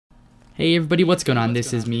Hey everybody, what's going on?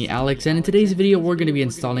 This is me, Alex, and in today's video we're going to be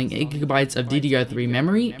installing 8GB of DDR3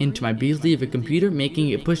 memory into my Me Via computer, making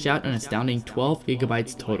it push out an astounding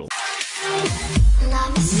 12GB total.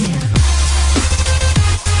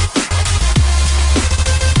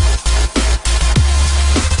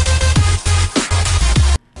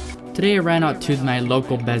 Today I ran out to my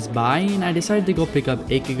local Best Buy and I decided to go pick up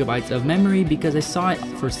 8GB of memory because I saw it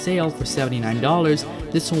for sale for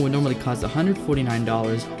 $79. This one would normally cost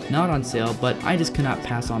 $149, not on sale, but I just could not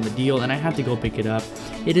pass on the deal and I had to go pick it up.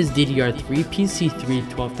 It is DDR3 PC3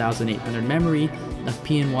 12800 memory of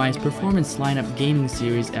PNY's Performance Lineup Gaming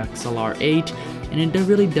Series XLR8, and it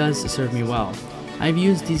really does serve me well. I've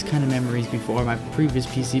used these kind of memories before on my previous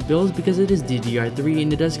PC builds because it is DDR3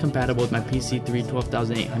 and it is compatible with my PC3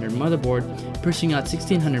 12800 motherboard, pushing out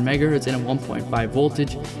 1600 MHz and a 1.5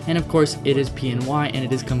 voltage, and of course it is PNY and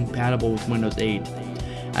it is compatible with Windows 8.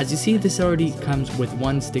 As you see, this already comes with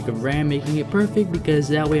one stick of RAM, making it perfect because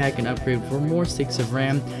that way I can upgrade for more sticks of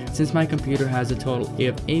RAM since my computer has a total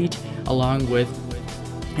of 8 along with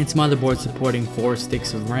its motherboard supporting 4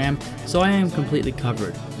 sticks of RAM, so I am completely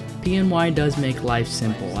covered. PNY does make life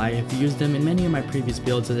simple. I have used them in many of my previous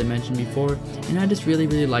builds as I mentioned before, and I just really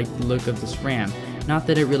like the look of this RAM. Not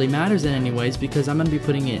that it really matters in any ways because I'm going to be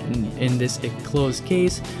putting it in this closed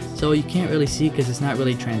case, so you can't really see because it's not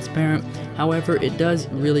really transparent. However, it does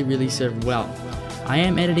really serve well. I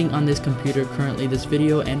am editing on this computer currently this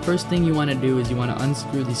video, and first thing you want to do is you want to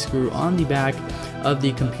unscrew the screw on the back of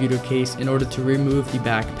the computer case in order to remove the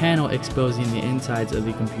back panel, exposing the insides of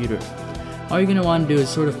the computer. All you're going to want to do is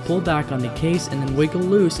sort of pull back on the case and then wiggle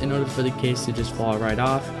loose in order for the case to just fall right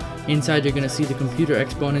off. Inside you're going to see the computer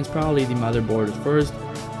exponents, probably the motherboard first,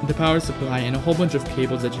 the power supply, and a whole bunch of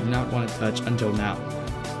cables that you do not want to touch until now.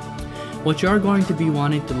 What you are going to be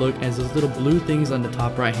wanting to look as those little blue things on the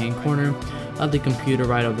top right hand corner of the computer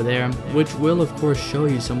right over there, which will of course show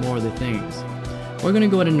you some more of the things. We're going to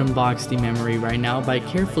go ahead and unbox the memory right now by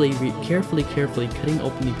carefully cutting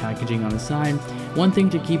open the packaging on the side. One thing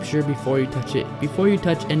to keep sure before you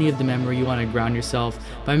touch any of the memory, you want to ground yourself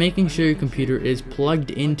by making sure your computer is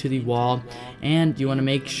plugged into the wall, and you want to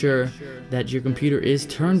make sure that your computer is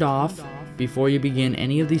turned off before you begin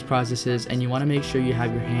any of these processes, and you want to make sure you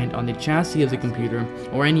have your hand on the chassis of the computer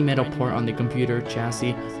or any metal part on the computer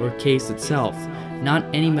chassis or case itself. Not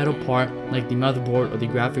any metal part like the motherboard or the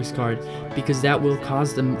graphics card, because that will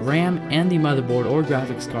cause the RAM and the motherboard or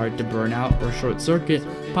graphics card to burn out or short circuit,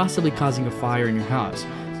 possibly causing a fire in your house.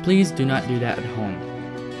 Please do not do that at home.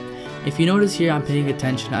 If you notice here, I'm paying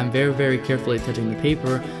attention. I'm very carefully touching the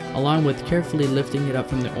paper along with carefully lifting it up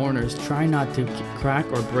from the corners. Try not to crack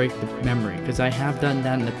or break the memory, because I have done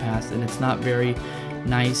that in the past and it's not very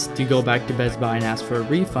nice to go back to Best Buy and ask for a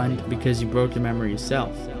refund because you broke the memory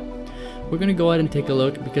yourself. We're going to go ahead and take a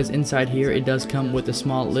look, because inside here it does come with a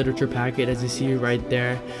small literature packet, as you see right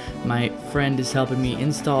there. My friend is helping me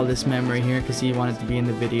install this memory here because he wanted to be in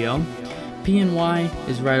the video. PNY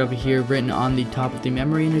is right over here written on the top of the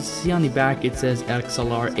memory, and as you see on the back it says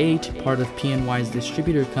XLR8, part of PNY's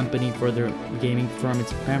distributor company for their gaming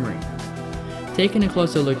performance memory. Taking a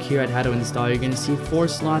closer look here at how to install, you're going to see 4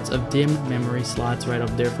 slots of DIMM memory slots right up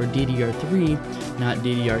there for DDR3, not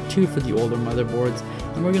DDR2 for the older motherboards.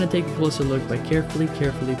 And we're going to take a closer look by carefully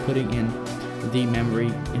putting in the memory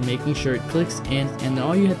and making sure it clicks in, and then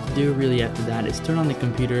all you have to do really after that is turn on the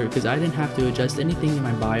computer, because I didn't have to adjust anything in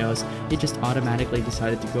my BIOS, it just automatically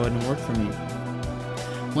decided to go ahead and work for me.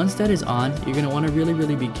 Once that is on, you're going to want to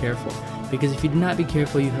really be careful, because if you do not be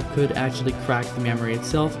careful you could actually crack the memory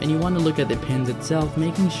itself, and you want to look at the pins itself,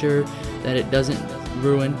 making sure that it doesn't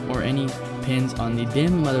ruin or any pins on the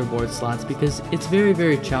DIMM motherboard slots, because it's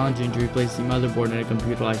very challenging to replace the motherboard in a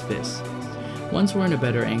computer like this. Once we're in a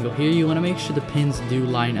better angle here, you want to make sure the pins do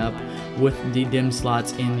line up with the DIMM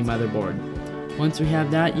slots in the motherboard. Once we have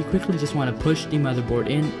that, you quickly just want to push the motherboard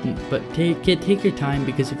in, but take your time,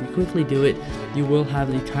 because if you quickly do it, you will have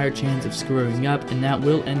the entire chance of screwing up, and that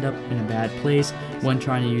will end up in a bad place when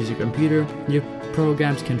trying to use your computer. Your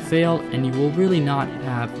programs can fail, and you will really not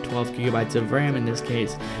have 12GB of RAM in this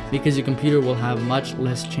case, because your computer will have much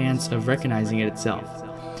less chance of recognizing it itself.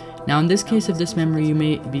 Now in this case of this memory, you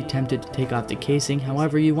may be tempted to take off the casing.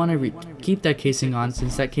 However, you want to keep that casing on,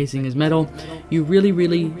 since that casing is metal. You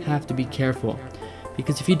really have to be careful,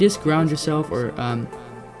 because if you disground yourself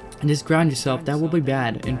that will be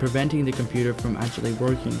bad in preventing the computer from actually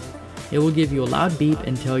working. It will give you a loud beep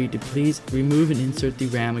and tell you to please remove and insert the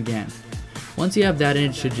RAM again. Once you have that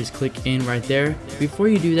in, it should just click in right there. Before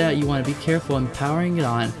you do that, you want to be careful in powering it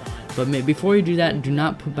on, but before you do that, do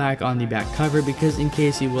not put back on the back cover, because in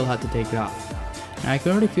case you will have to take it off. Now I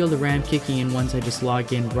can already feel the RAM kicking in once I just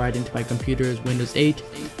log in right into my computer's Windows 8.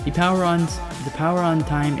 The power on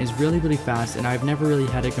time is really fast, and I've never really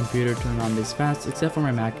had a computer turn on this fast except for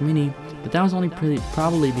my Mac Mini, but that was only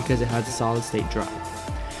probably because it has a solid state drive.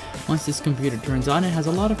 Once this computer turns on, it has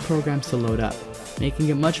a lot of programs to load up, making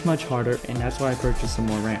it much harder, and that's why I purchased some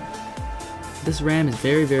more RAM. This RAM is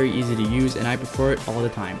very easy to use, and I prefer it all the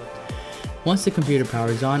time. Once the computer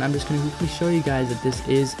powers on, I'm just going to quickly show you guys that this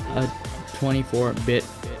is a 24-bit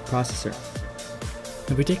processor.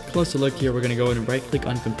 If we take a closer look here, we're going to go ahead and right click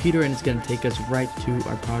on computer, and it's going to take us right to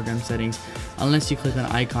our program settings, unless you click on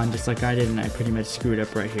icon just like I did, and I pretty much screwed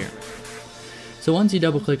up right here. So once you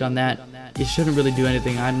double click on that, it shouldn't really do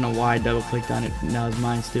anything. I don't know why I double clicked on it, that was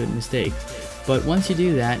my stupid mistake. But once you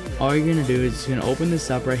do that, all you're going to do is you're going to open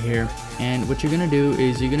this up right here, and what you're going to do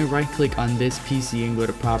is you're going to right click on this PC and go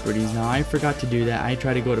to properties. Now I forgot to do that. I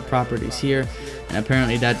tried to go to properties here, and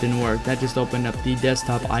apparently that didn't work. That just opened up the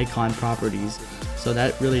desktop icon properties, so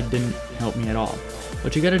that really didn't help me at all.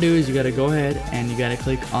 What you got to do is you got to go ahead and you got to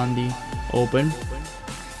click on the open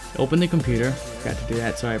the computer. Forgot to do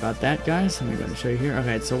that, sorry about that guys. I'm going to show you here.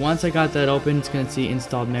 Okay, so once I got that open, it's going to see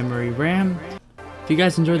installed memory RAM. If you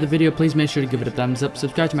guys enjoyed the video, please make sure to give it a thumbs up.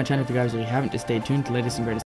 Subscribe to my channel if you guys already haven't to stay tuned to the latest and greatest